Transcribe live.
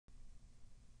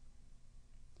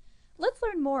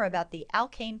Let's learn more about the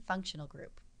alkane functional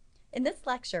group. In this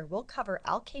lecture, we'll cover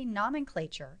alkane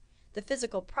nomenclature, the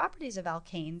physical properties of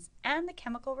alkanes, and the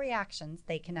chemical reactions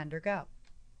they can undergo.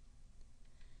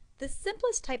 The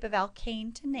simplest type of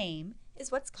alkane to name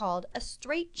is what's called a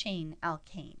straight chain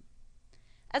alkane.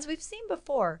 As we've seen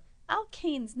before,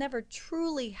 alkanes never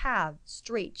truly have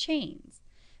straight chains.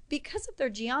 Because of their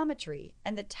geometry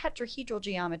and the tetrahedral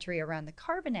geometry around the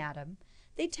carbon atom,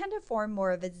 they tend to form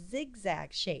more of a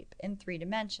zigzag shape in 3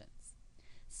 dimensions.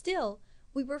 Still,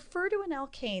 we refer to an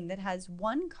alkane that has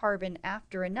one carbon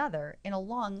after another in a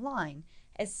long line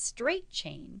as straight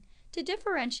chain to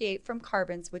differentiate from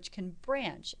carbons which can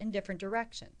branch in different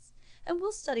directions, and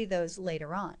we'll study those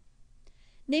later on.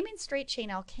 Naming straight chain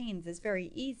alkanes is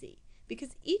very easy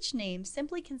because each name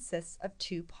simply consists of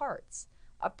 2 parts,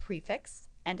 a prefix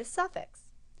and a suffix.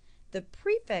 The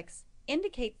prefix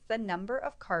indicates the number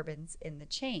of carbons in the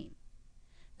chain.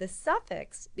 The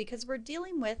suffix, because we're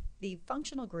dealing with the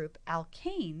functional group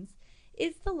alkanes,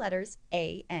 is the letters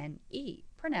A-N-E,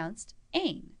 pronounced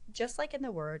ane, just like in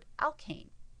the word alkane.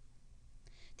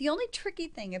 The only tricky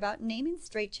thing about naming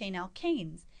straight chain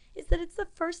alkanes is that it's the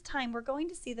first time we're going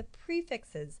to see the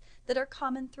prefixes that are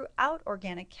common throughout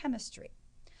organic chemistry.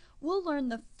 We'll learn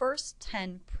the first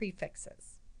 10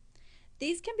 prefixes.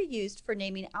 These can be used for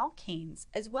naming alkanes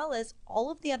as well as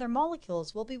all of the other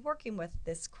molecules we'll be working with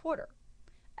this quarter.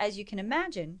 As you can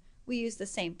imagine, we use the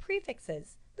same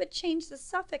prefixes but change the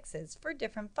suffixes for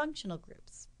different functional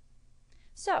groups.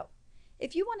 So,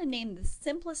 if you want to name the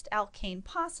simplest alkane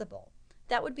possible,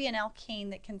 that would be an alkane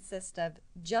that consists of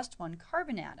just one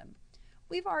carbon atom.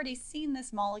 We've already seen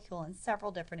this molecule in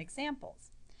several different examples,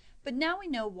 but now we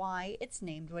know why it's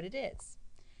named what it is.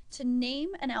 To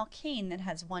name an alkane that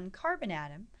has one carbon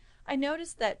atom, I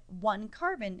noticed that one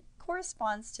carbon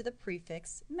corresponds to the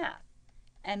prefix meth,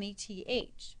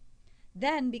 M-E-T-H.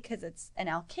 Then, because it's an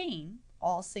alkane,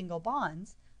 all single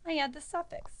bonds, I add the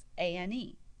suffix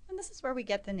A-N-E, and this is where we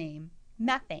get the name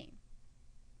methane.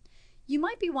 You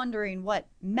might be wondering what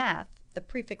meth, the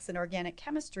prefix in organic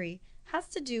chemistry, has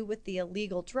to do with the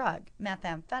illegal drug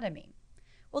methamphetamine.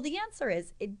 Well, the answer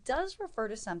is it does refer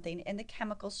to something in the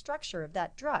chemical structure of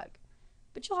that drug,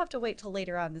 but you'll have to wait till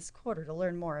later on this quarter to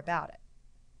learn more about it.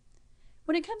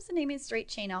 When it comes to naming straight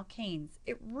chain alkanes,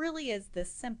 it really is this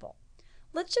simple.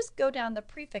 Let's just go down the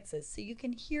prefixes so you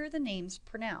can hear the names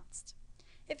pronounced.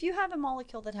 If you have a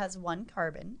molecule that has one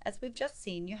carbon, as we've just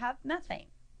seen, you have methane.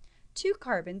 2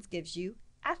 carbons gives you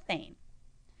ethane.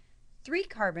 3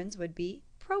 carbons would be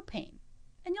propane.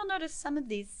 And you'll notice some of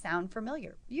these sound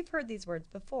familiar. You've heard these words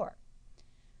before.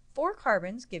 4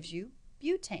 carbons gives you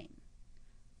butane.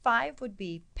 5 would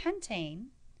be pentane.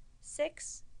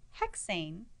 6,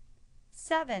 hexane.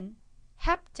 7,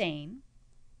 heptane.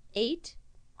 8,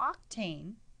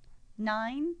 octane.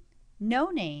 9,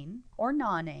 nonane or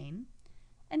nonane.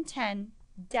 And 10,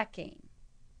 decane.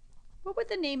 What would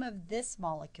the name of this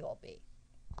molecule be?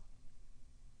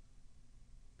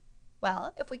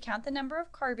 Well, if we count the number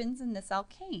of carbons in this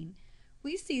alkane,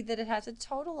 we see that it has a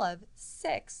total of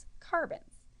 6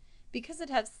 carbons. Because it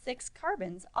has 6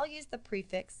 carbons, I'll use the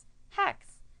prefix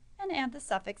hex and add the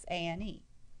suffix ane.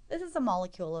 This is a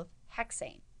molecule of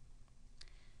hexane.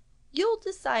 You'll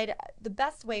decide the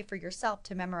best way for yourself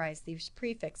to memorize these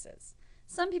prefixes.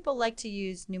 Some people like to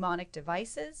use mnemonic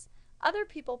devices. Other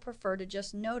people prefer to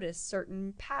just notice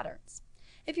certain patterns.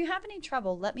 If you have any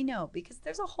trouble, let me know because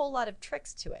there's a whole lot of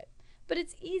tricks to it. But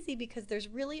it's easy because there's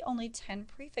really only 10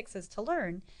 prefixes to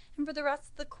learn, and for the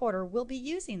rest of the quarter we'll be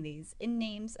using these in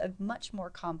names of much more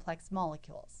complex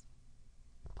molecules.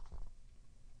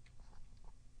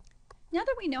 Now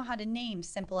that we know how to name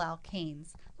simple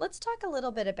alkanes, let's talk a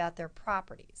little bit about their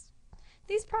properties.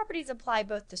 These properties apply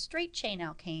both to straight chain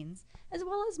alkanes as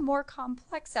well as more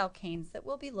complex alkanes that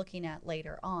we'll be looking at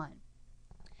later on.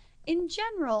 In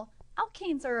general,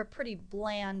 alkanes are a pretty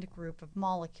bland group of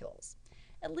molecules,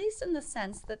 at least in the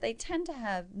sense that they tend to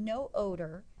have no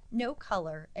odor, no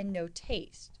color, and no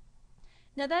taste.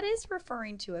 Now that is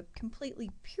referring to a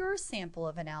completely pure sample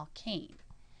of an alkane.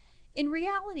 In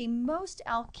reality, most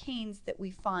alkanes that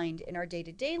we find in our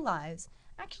day-to-day lives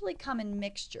actually come in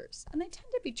mixtures, and they tend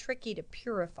to be tricky to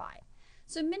purify.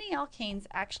 So many alkanes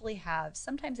actually have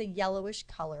sometimes a yellowish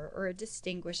color or a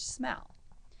distinguished smell.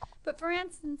 But for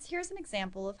instance, here's an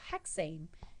example of hexane.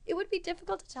 It would be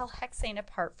difficult to tell hexane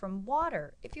apart from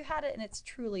water if you had it in its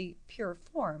truly pure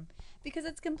form because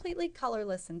it's completely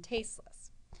colorless and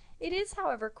tasteless. It is,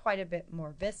 however, quite a bit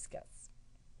more viscous.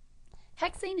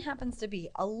 Hexane happens to be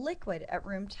a liquid at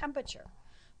room temperature,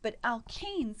 but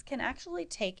alkanes can actually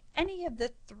take any of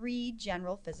the 3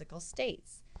 general physical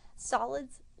states: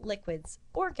 solids, liquids,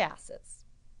 or gases.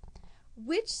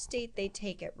 Which state they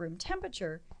take at room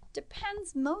temperature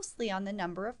depends mostly on the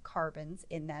number of carbons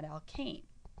in that alkane.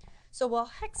 So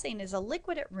while hexane is a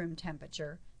liquid at room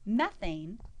temperature,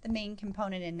 methane, the main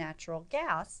component in natural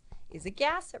gas, is a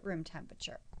gas at room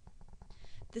temperature.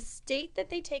 The state that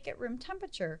they take at room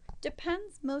temperature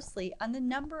depends mostly on the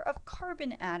number of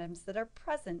carbon atoms that are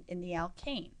present in the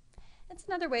alkane. It's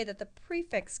another way that the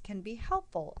prefix can be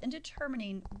helpful in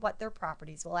determining what their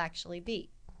properties will actually be.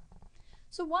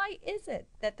 So why is it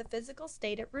that the physical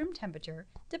state at room temperature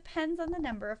depends on the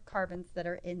number of carbons that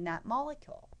are in that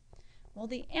molecule? Well,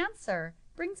 the answer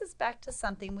brings us back to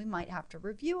something we might have to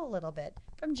review a little bit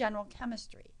from general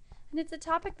chemistry. And it's a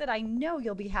topic that I know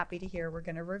you'll be happy to hear we're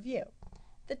going to review.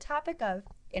 The topic of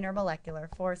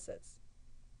intermolecular forces.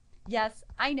 Yes,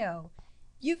 I know.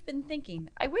 You've been thinking,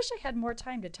 I wish I had more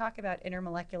time to talk about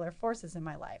intermolecular forces in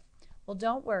my life. Well,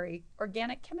 don't worry.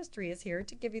 Organic chemistry is here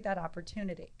to give you that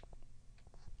opportunity.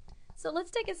 So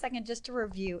let's take a second just to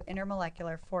review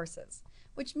intermolecular forces,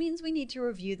 which means we need to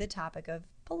review the topic of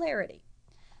polarity.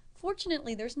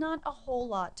 Fortunately, there's not a whole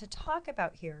lot to talk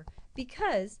about here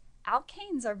because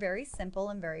alkanes are very simple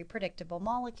and very predictable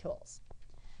molecules.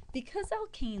 Because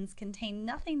alkanes contain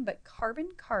nothing but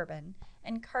carbon-carbon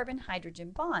and carbon-hydrogen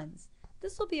bonds,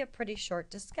 this will be a pretty short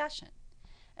discussion.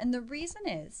 And the reason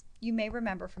is, you may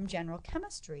remember from general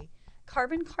chemistry,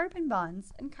 carbon-carbon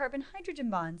bonds and carbon-hydrogen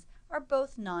bonds are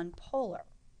both nonpolar.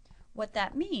 What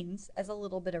that means, as a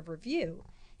little bit of review,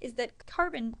 is that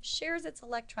carbon shares its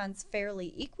electrons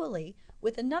fairly equally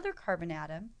with another carbon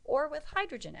atom or with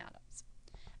hydrogen atoms.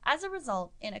 As a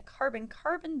result, in a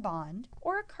carbon-carbon bond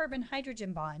or a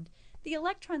carbon-hydrogen bond, the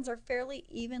electrons are fairly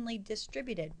evenly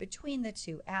distributed between the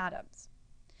two atoms.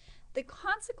 The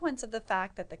consequence of the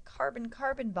fact that the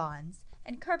carbon-carbon bonds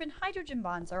and carbon-hydrogen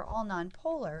bonds are all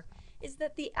nonpolar is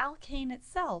that the alkane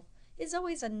itself is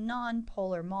always a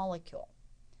nonpolar molecule.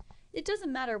 It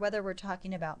doesn't matter whether we're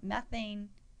talking about methane,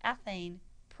 ethane,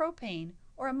 propane,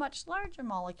 or a much larger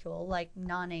molecule like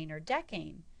nonane or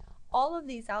decane. All of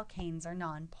these alkanes are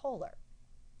nonpolar.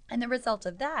 And the result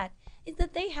of that is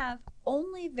that they have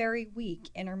only very weak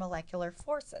intermolecular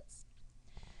forces.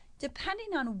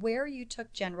 Depending on where you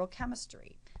took general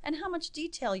chemistry and how much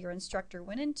detail your instructor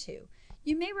went into,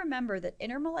 you may remember that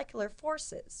intermolecular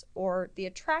forces, or the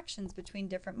attractions between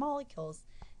different molecules,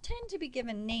 tend to be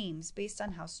given names based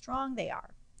on how strong they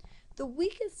are. The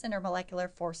weakest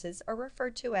intermolecular forces are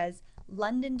referred to as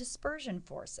London dispersion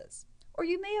forces, or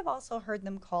you may have also heard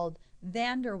them called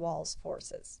van der Waals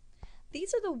forces.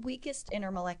 These are the weakest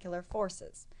intermolecular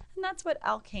forces, and that's what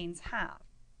alkanes have.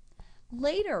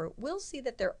 Later, we'll see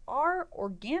that there are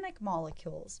organic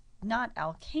molecules, not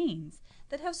alkanes,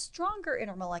 that have stronger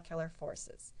intermolecular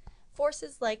forces.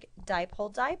 Forces like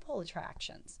dipole-dipole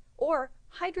attractions or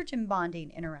hydrogen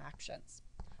bonding interactions.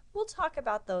 We'll talk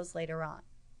about those later on.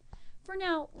 For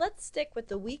now, let's stick with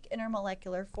the weak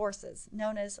intermolecular forces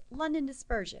known as London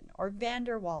dispersion or van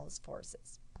der Waals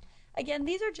forces. Again,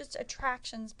 these are just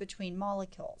attractions between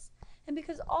molecules. And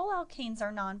because all alkanes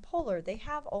are nonpolar, they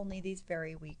have only these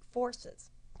very weak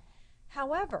forces.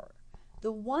 However,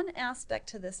 the one aspect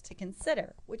to this to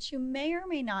consider, which you may or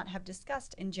may not have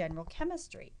discussed in general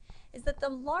chemistry, is that the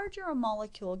larger a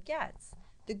molecule gets,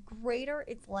 the greater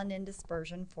its London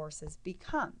dispersion forces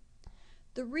become.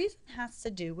 The reason has to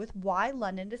do with why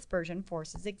London dispersion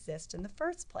forces exist in the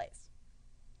first place.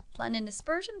 London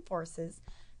dispersion forces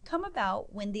come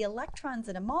about when the electrons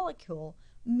in a molecule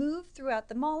move throughout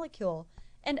the molecule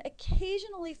and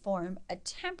occasionally form a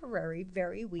temporary,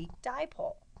 very weak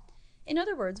dipole. In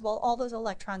other words, while all those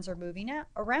electrons are moving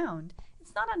around,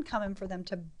 it's not uncommon for them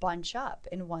to bunch up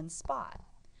in one spot.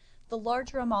 The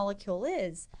larger a molecule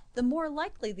is, the more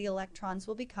likely the electrons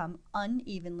will become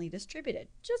unevenly distributed,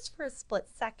 just for a split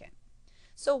second.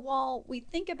 So while we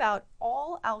think about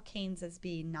all alkanes as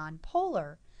being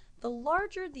nonpolar, the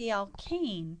larger the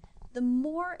alkane, the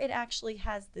more it actually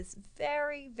has this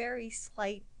very, very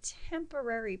slight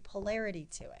temporary polarity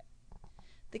to it.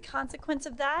 The consequence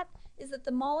of that is that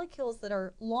the molecules that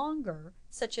are longer,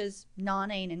 such as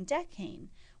nonane and decane,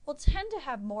 will tend to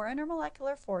have more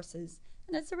intermolecular forces,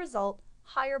 and as a result,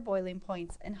 higher boiling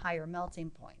points and higher melting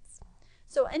points.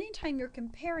 So anytime you're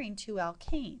comparing two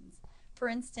alkanes, for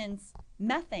instance,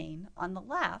 methane on the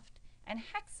left and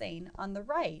hexane on the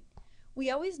right, we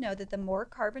always know that the more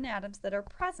carbon atoms that are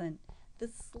present, the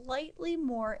slightly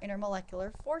more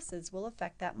intermolecular forces will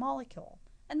affect that molecule,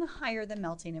 and the higher the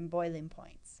melting and boiling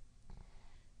points.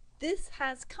 This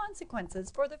has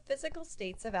consequences for the physical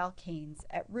states of alkanes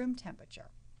at room temperature.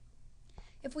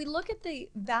 If we look at the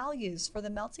values for the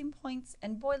melting points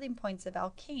and boiling points of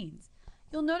alkanes,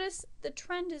 you'll notice the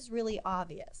trend is really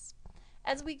obvious.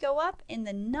 As we go up in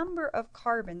the number of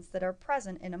carbons that are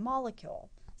present in a molecule,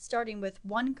 starting with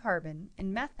 1 carbon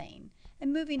in methane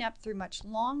and moving up through much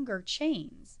longer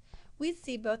chains, we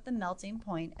see both the melting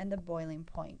point and the boiling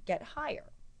point get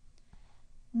higher.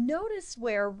 Notice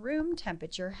where room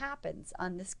temperature happens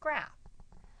on this graph.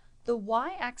 The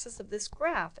y-axis of this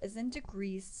graph is in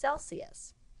degrees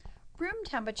Celsius. Room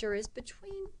temperature is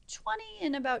between 20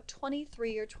 and about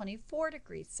 23 or 24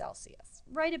 degrees Celsius,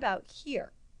 right about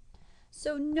here.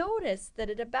 So notice that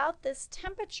at about this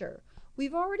temperature,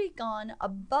 we've already gone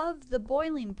above the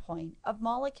boiling point of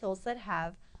molecules that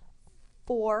have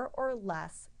 4 or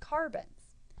less carbons.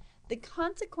 The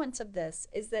consequence of this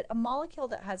is that a molecule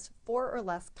that has 4 or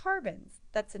less carbons,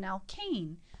 that's an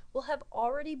alkane, will have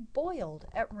already boiled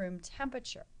at room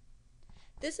temperature.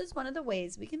 This is one of the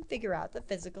ways we can figure out the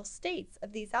physical states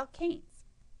of these alkanes.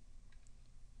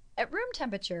 At room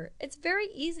temperature, it's very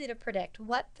easy to predict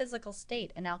what physical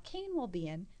state an alkane will be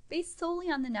in based solely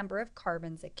on the number of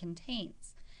carbons it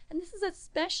contains. And this is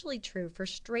especially true for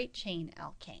straight-chain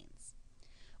alkanes.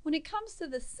 When it comes to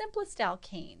the simplest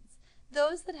alkanes,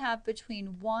 those that have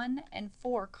between 1 and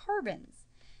 4 carbons,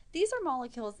 these are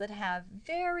molecules that have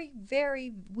very,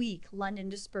 very weak London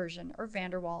dispersion or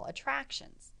van der Waals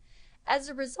attractions. As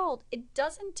a result, it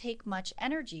doesn't take much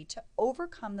energy to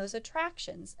overcome those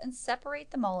attractions and separate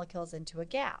the molecules into a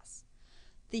gas.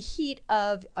 The heat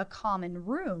of a common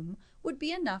room would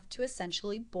be enough to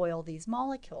essentially boil these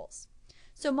molecules.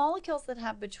 So molecules that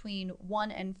have between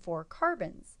 1 and 4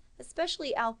 carbons,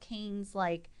 especially alkanes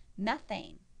like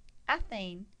methane,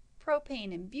 ethane,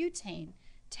 propane, and butane,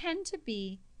 tend to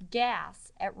be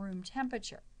gas at room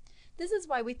temperature. This is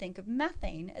why we think of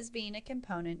methane as being a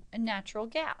component, a natural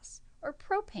gas, or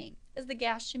propane as the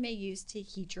gas you may use to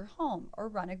heat your home or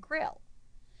run a grill.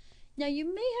 Now you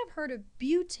may have heard of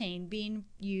butane being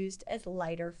used as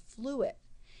lighter fluid.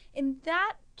 In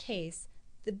that case,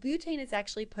 the butane is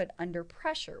actually put under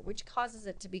pressure, which causes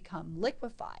it to become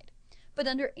liquefied. But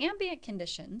under ambient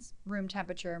conditions, room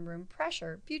temperature and room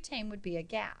pressure, butane would be a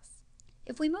gas.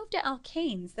 If we move to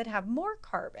alkanes that have more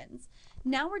carbons,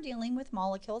 now we're dealing with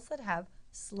molecules that have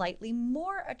slightly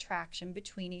more attraction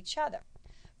between each other.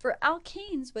 For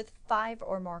alkanes with 5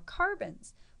 or more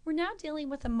carbons, we're now dealing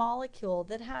with a molecule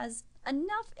that has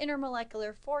enough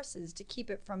intermolecular forces to keep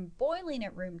it from boiling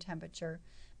at room temperature,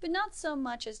 but not so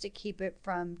much as to keep it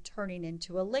from turning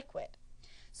into a liquid.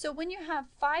 So when you have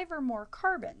 5 or more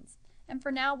carbons, and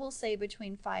for now we'll say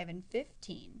between 5 and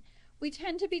 15, we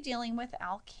tend to be dealing with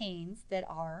alkanes that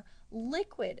are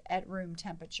liquid at room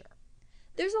temperature.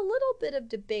 There's a little bit of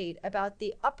debate about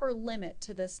the upper limit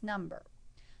to this number.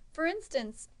 For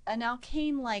instance, an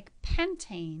alkane like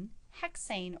pentane,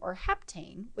 hexane, or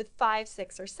heptane with 5,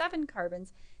 6, or 7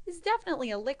 carbons is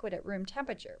definitely a liquid at room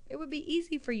temperature. It would be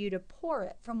easy for you to pour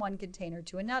it from one container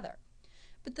to another.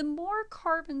 But the more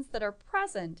carbons that are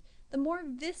present, the more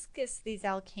viscous these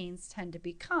alkanes tend to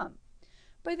become.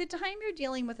 By the time you're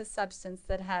dealing with a substance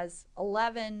that has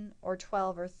 11 or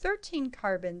 12 or 13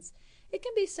 carbons, it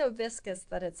can be so viscous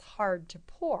that it's hard to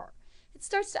pour. It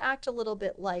starts to act a little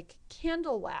bit like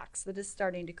candle wax that is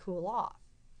starting to cool off.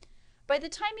 By the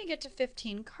time you get to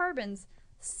 15 carbons,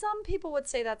 some people would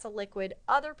say that's a liquid,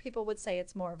 other people would say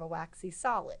it's more of a waxy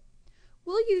solid.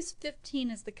 We'll use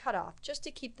 15 as the cutoff just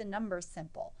to keep the numbers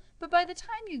simple, but by the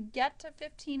time you get to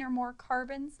 15 or more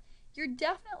carbons, you're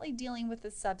definitely dealing with a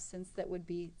substance that would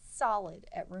be solid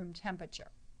at room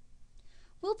temperature.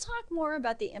 We'll talk more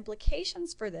about the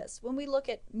implications for this when we look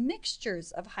at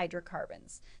mixtures of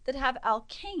hydrocarbons that have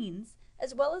alkanes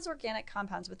as well as organic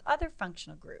compounds with other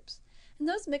functional groups. And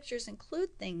those mixtures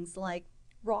include things like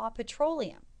raw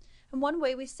petroleum. And one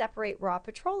way we separate raw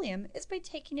petroleum is by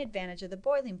taking advantage of the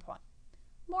boiling point.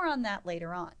 More on that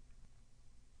later on.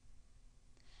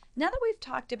 Now that we've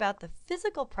talked about the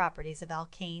physical properties of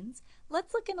alkanes,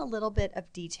 let's look in a little bit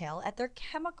of detail at their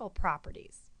chemical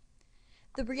properties.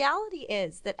 The reality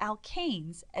is that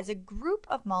alkanes, as a group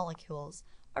of molecules,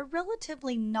 are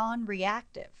relatively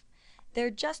non-reactive. There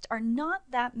just are not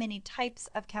that many types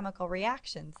of chemical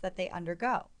reactions that they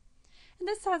undergo. And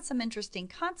this has some interesting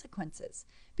consequences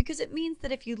because it means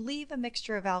that if you leave a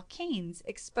mixture of alkanes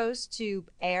exposed to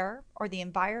air or the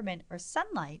environment or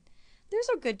sunlight, there's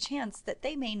a good chance that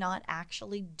they may not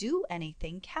actually do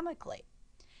anything chemically.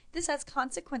 This has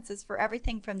consequences for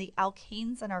everything from the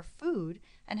alkanes in our food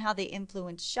and how they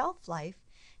influence shelf life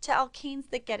to alkanes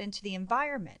that get into the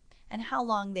environment and how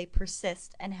long they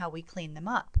persist and how we clean them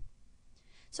up.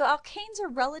 So alkanes are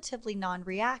relatively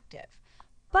non-reactive,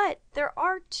 but there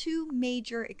are two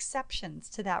major exceptions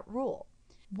to that rule.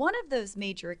 One of those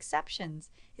major exceptions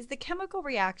is the chemical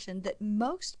reaction that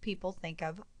most people think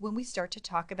of when we start to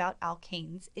talk about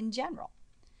alkanes in general.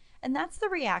 And that's the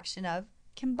reaction of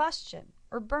combustion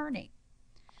or burning.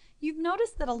 You've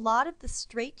noticed that a lot of the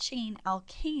straight chain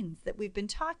alkanes that we've been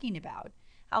talking about,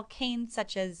 alkanes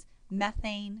such as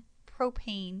methane,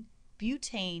 propane,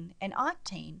 butane, and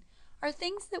octane, are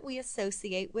things that we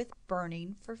associate with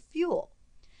burning for fuel.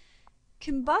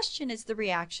 Combustion is the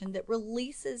reaction that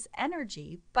releases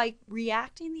energy by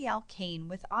reacting the alkane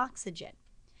with oxygen.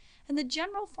 And the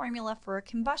general formula for a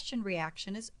combustion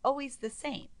reaction is always the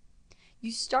same.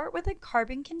 You start with a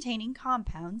carbon-containing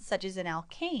compound, such as an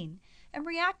alkane, and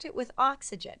react it with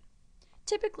oxygen.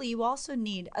 Typically, you also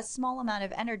need a small amount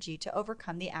of energy to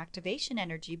overcome the activation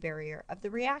energy barrier of the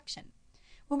reaction.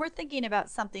 When we're thinking about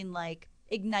something like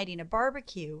igniting a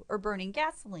barbecue or burning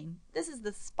gasoline, this is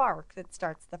the spark that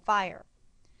starts the fire.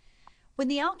 When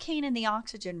the alkane and the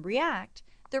oxygen react,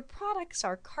 their products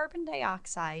are carbon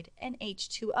dioxide and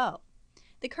H2O.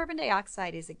 The carbon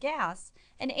dioxide is a gas,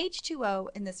 and H2O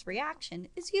in this reaction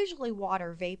is usually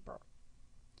water vapor.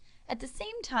 At the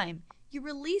same time, you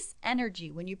release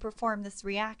energy when you perform this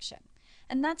reaction,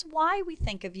 and that's why we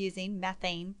think of using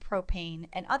methane, propane,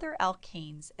 and other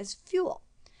alkanes as fuel.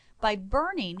 By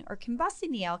burning or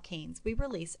combusting the alkanes, we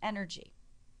release energy.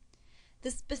 The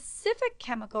specific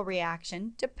chemical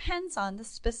reaction depends on the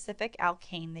specific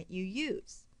alkane that you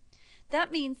use.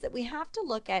 That means that we have to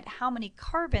look at how many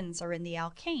carbons are in the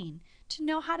alkane to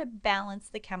know how to balance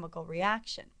the chemical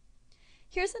reaction.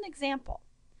 Here's an example.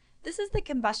 This is the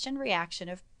combustion reaction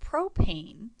of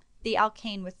propane, the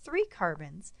alkane with 3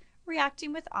 carbons,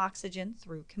 reacting with oxygen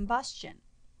through combustion.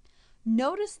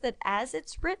 Notice that as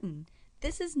it's written,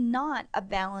 this is not a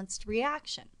balanced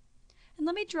reaction. And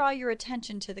let me draw your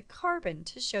attention to the carbon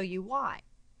to show you why.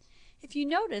 If you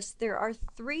notice, there are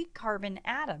 3 carbon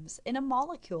atoms in a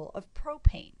molecule of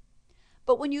propane.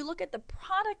 But when you look at the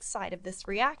product side of this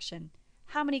reaction,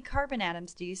 how many carbon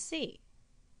atoms do you see?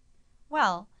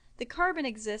 Well, the carbon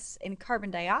exists in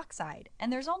carbon dioxide,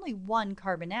 and there's only 1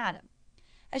 carbon atom.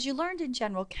 As you learned in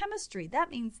general chemistry, that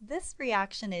means this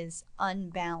reaction is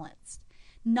unbalanced.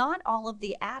 Not all of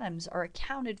the atoms are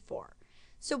accounted for.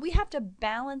 So we have to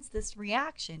balance this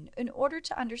reaction in order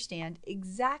to understand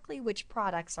exactly which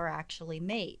products are actually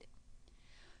made.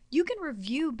 You can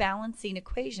review balancing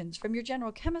equations from your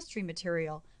general chemistry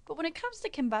material, but when it comes to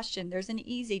combustion, there's an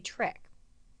easy trick.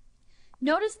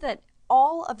 Notice that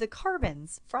all of the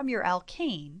carbons from your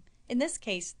alkane, in this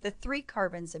case the 3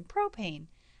 carbons in propane,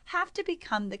 have to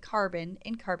become the carbon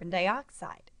in carbon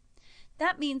dioxide.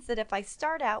 That means that if I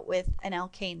start out with an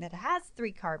alkane that has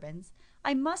 3 carbons,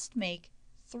 I must make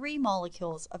 3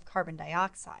 molecules of carbon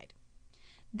dioxide.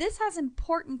 This has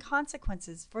important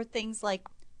consequences for things like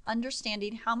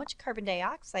understanding how much carbon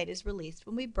dioxide is released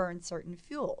when we burn certain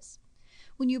fuels.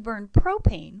 When you burn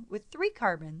propane with 3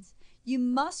 carbons, you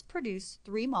must produce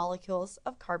 3 molecules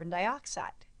of carbon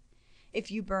dioxide. If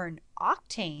you burn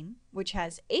octane, which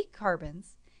has 8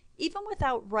 carbons, even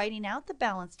without writing out the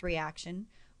balanced reaction,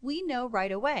 we know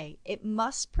right away it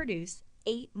must produce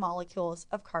 8 molecules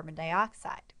of carbon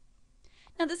dioxide.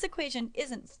 Now this equation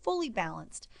isn't fully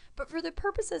balanced, but for the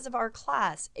purposes of our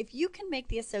class, if you can make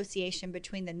the association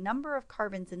between the number of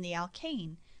carbons in the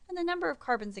alkane and the number of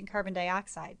carbons in carbon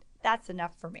dioxide, that's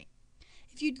enough for me.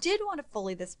 If you did want to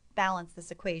fully balance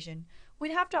this equation,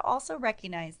 we'd have to also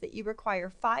recognize that you require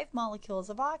 5 molecules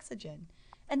of oxygen,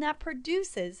 and that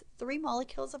produces 3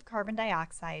 molecules of carbon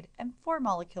dioxide and 4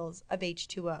 molecules of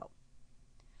H2O.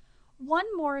 One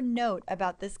more note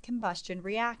about this combustion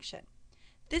reaction.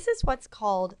 This is what's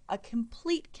called a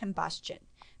complete combustion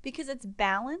because it's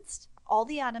balanced, all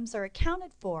the atoms are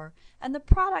accounted for, and the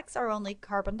products are only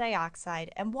carbon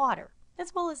dioxide and water,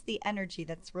 as well as the energy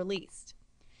that's released.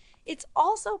 It's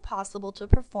also possible to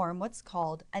perform what's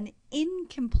called an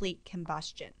incomplete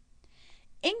combustion.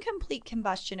 Incomplete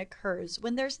combustion occurs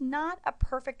when there's not a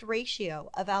perfect ratio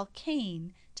of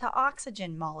alkane to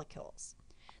oxygen molecules.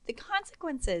 The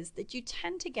consequence is that you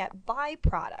tend to get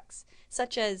byproducts,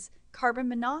 such as carbon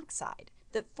monoxide,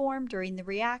 that form during the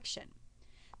reaction.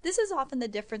 This is often the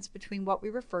difference between what we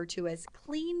refer to as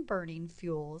clean burning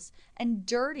fuels and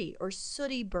dirty or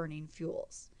sooty burning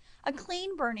fuels. A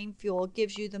clean burning fuel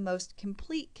gives you the most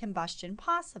complete combustion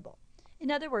possible. In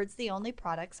other words, the only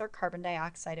products are carbon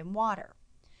dioxide and water.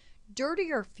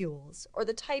 Dirtier fuels, or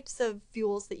the types of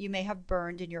fuels that you may have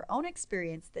burned in your own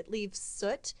experience that leave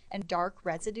soot and dark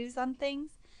residues on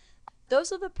things,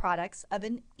 those are the products of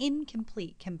an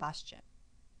incomplete combustion.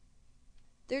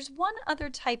 There's one other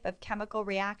type of chemical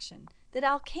reaction that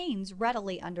alkanes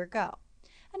readily undergo,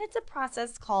 and it's a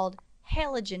process called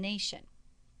halogenation.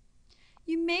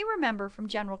 You may remember from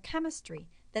general chemistry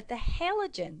that the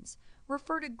halogens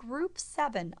refer to group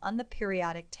 7 on the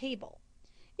periodic table.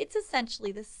 It's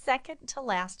essentially the second to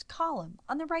last column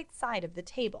on the right side of the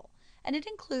table, and it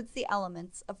includes the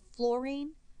elements of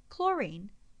fluorine, chlorine,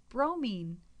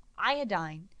 bromine,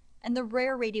 iodine, and the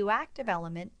rare radioactive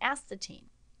element astatine.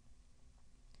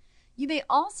 You may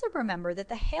also remember that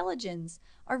the halogens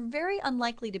are very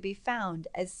unlikely to be found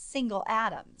as single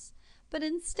atoms, but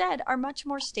instead are much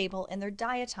more stable in their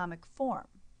diatomic form.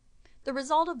 The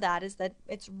result of that is that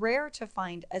it's rare to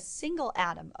find a single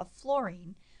atom of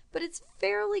fluorine, but it's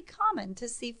fairly common to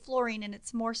see fluorine in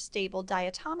its more stable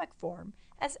diatomic form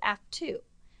as F2,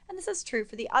 and this is true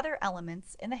for the other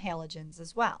elements in the halogens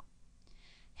as well.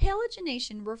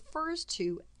 Halogenation refers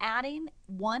to adding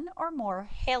one or more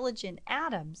halogen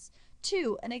atoms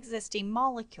to an existing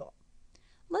molecule.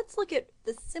 Let's look at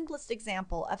the simplest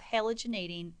example of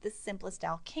halogenating the simplest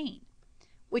alkane,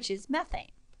 which is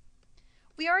methane.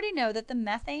 We already know that the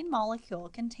methane molecule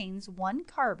contains 1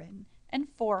 carbon and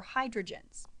 4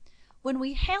 hydrogens. When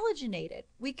we halogenate it,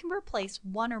 we can replace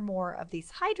one or more of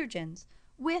these hydrogens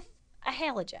with a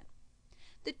halogen.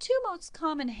 The two most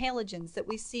common halogens that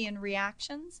we see in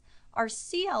reactions are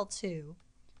Cl2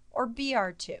 or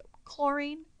Br2,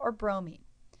 chlorine or bromine.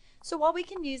 So while we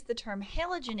can use the term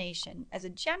halogenation as a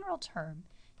general term,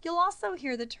 you'll also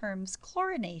hear the terms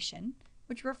chlorination,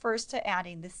 which refers to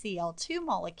adding the Cl2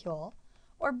 molecule,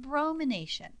 or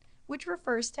bromination, which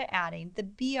refers to adding the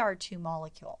Br2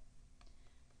 molecule.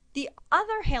 The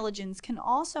other halogens can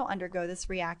also undergo this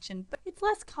reaction, but it's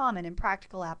less common in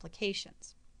practical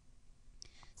applications.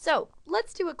 So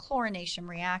let's do a chlorination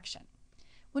reaction.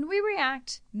 When we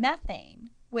react methane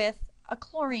with a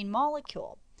chlorine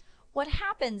molecule, what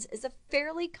happens is a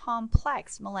fairly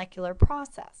complex molecular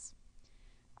process.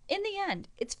 In the end,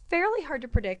 it's fairly hard to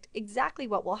predict exactly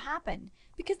what will happen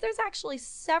because there's actually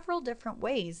several different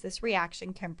ways this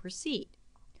reaction can proceed.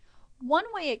 One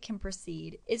way it can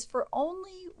proceed is for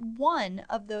only one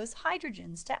of those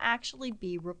hydrogens to actually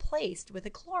be replaced with a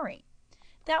chlorine.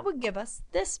 That would give us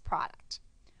this product.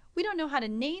 We don't know how to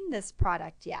name this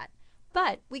product yet,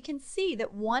 but we can see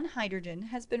that one hydrogen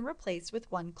has been replaced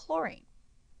with one chlorine.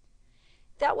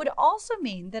 That would also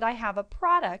mean that I have a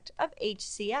product of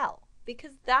HCl,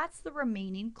 because that's the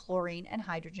remaining chlorine and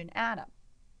hydrogen atom.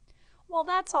 Well,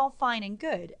 that's all fine and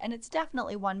good, and it's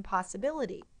definitely one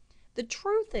possibility. The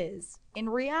truth is, in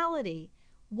reality,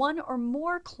 one or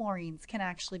more chlorines can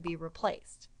actually be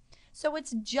replaced. So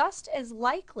it's just as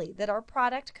likely that our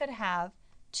product could have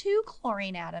 2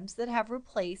 chlorine atoms that have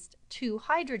replaced 2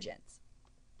 hydrogens.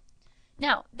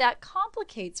 Now, that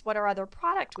complicates what our other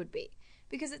product would be,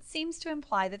 because it seems to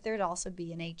imply that there'd also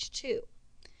be an H2.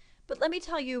 But let me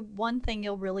tell you one thing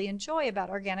you'll really enjoy about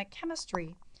organic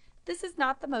chemistry. This is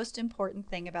not the most important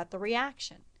thing about the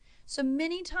reaction. So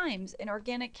many times in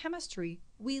organic chemistry,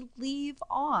 we leave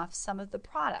off some of the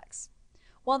products.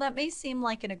 While that may seem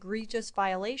like an egregious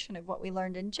violation of what we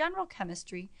learned in general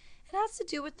chemistry, it has to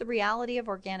do with the reality of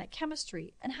organic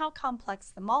chemistry and how complex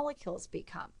the molecules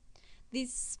become.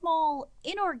 These small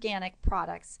inorganic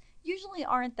products usually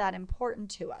aren't that important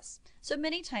to us, so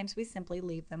many times we simply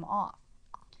leave them off.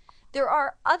 There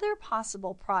are other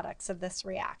possible products of this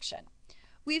reaction.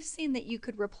 We've seen that you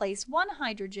could replace 1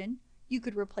 hydrogen, you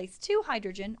could replace 2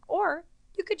 hydrogen, or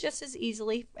you could just as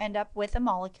easily end up with a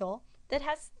molecule that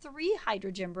has 3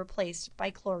 hydrogen replaced by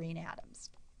chlorine atoms.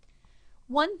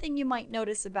 One thing you might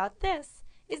notice about this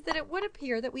is that it would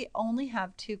appear that we only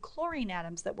have 2 chlorine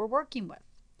atoms that we're working with.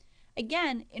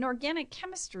 Again, in organic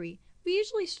chemistry, we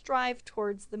usually strive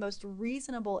towards the most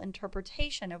reasonable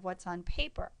interpretation of what's on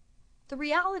paper. The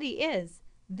reality is,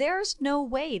 there's no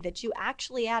way that you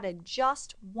actually added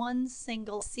just one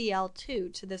single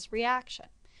Cl2 to this reaction.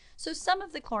 So some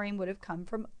of the chlorine would have come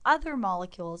from other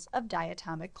molecules of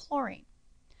diatomic chlorine.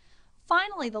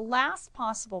 Finally, the last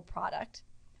possible product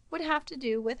would have to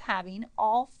do with having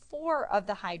all 4 of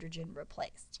the hydrogen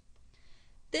replaced.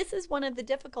 This is one of the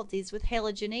difficulties with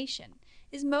halogenation,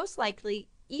 is most likely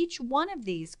each one of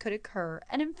these could occur,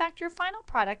 and in fact your final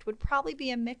product would probably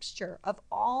be a mixture of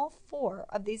all 4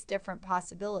 of these different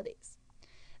possibilities.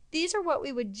 These are what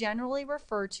we would generally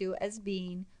refer to as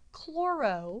being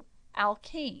chloroalkanes,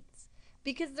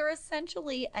 because they're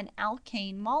essentially an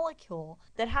alkane molecule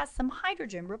that has some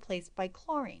hydrogen replaced by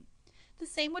chlorine. The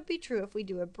same would be true if we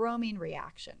do a bromine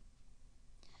reaction.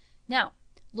 Now,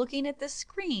 looking at this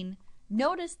screen,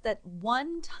 notice that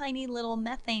one tiny little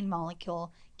methane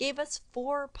molecule gave us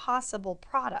 4 possible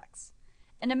products.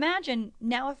 And imagine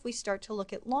now if we start to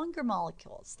look at longer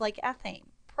molecules like ethane,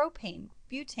 propane,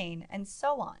 butane, and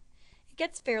so on. It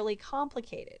gets fairly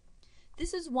complicated.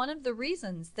 This is one of the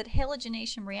reasons that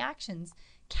halogenation reactions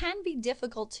can be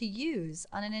difficult to use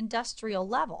on an industrial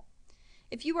level.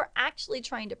 If you were actually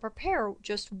trying to prepare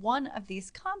just one of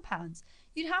these compounds,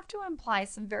 you'd have to apply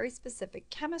some very specific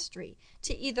chemistry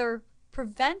to either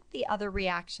prevent the other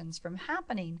reactions from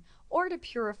happening or to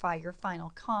purify your final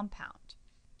compound.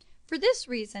 For this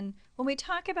reason, when we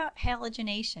talk about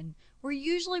halogenation, we're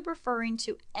usually referring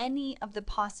to any of the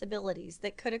possibilities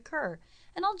that could occur,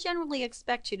 and I'll generally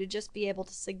expect you to just be able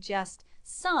to suggest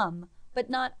some, but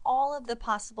not all of the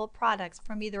possible products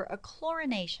from either a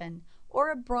chlorination or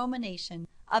a bromination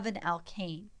of an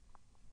alkane.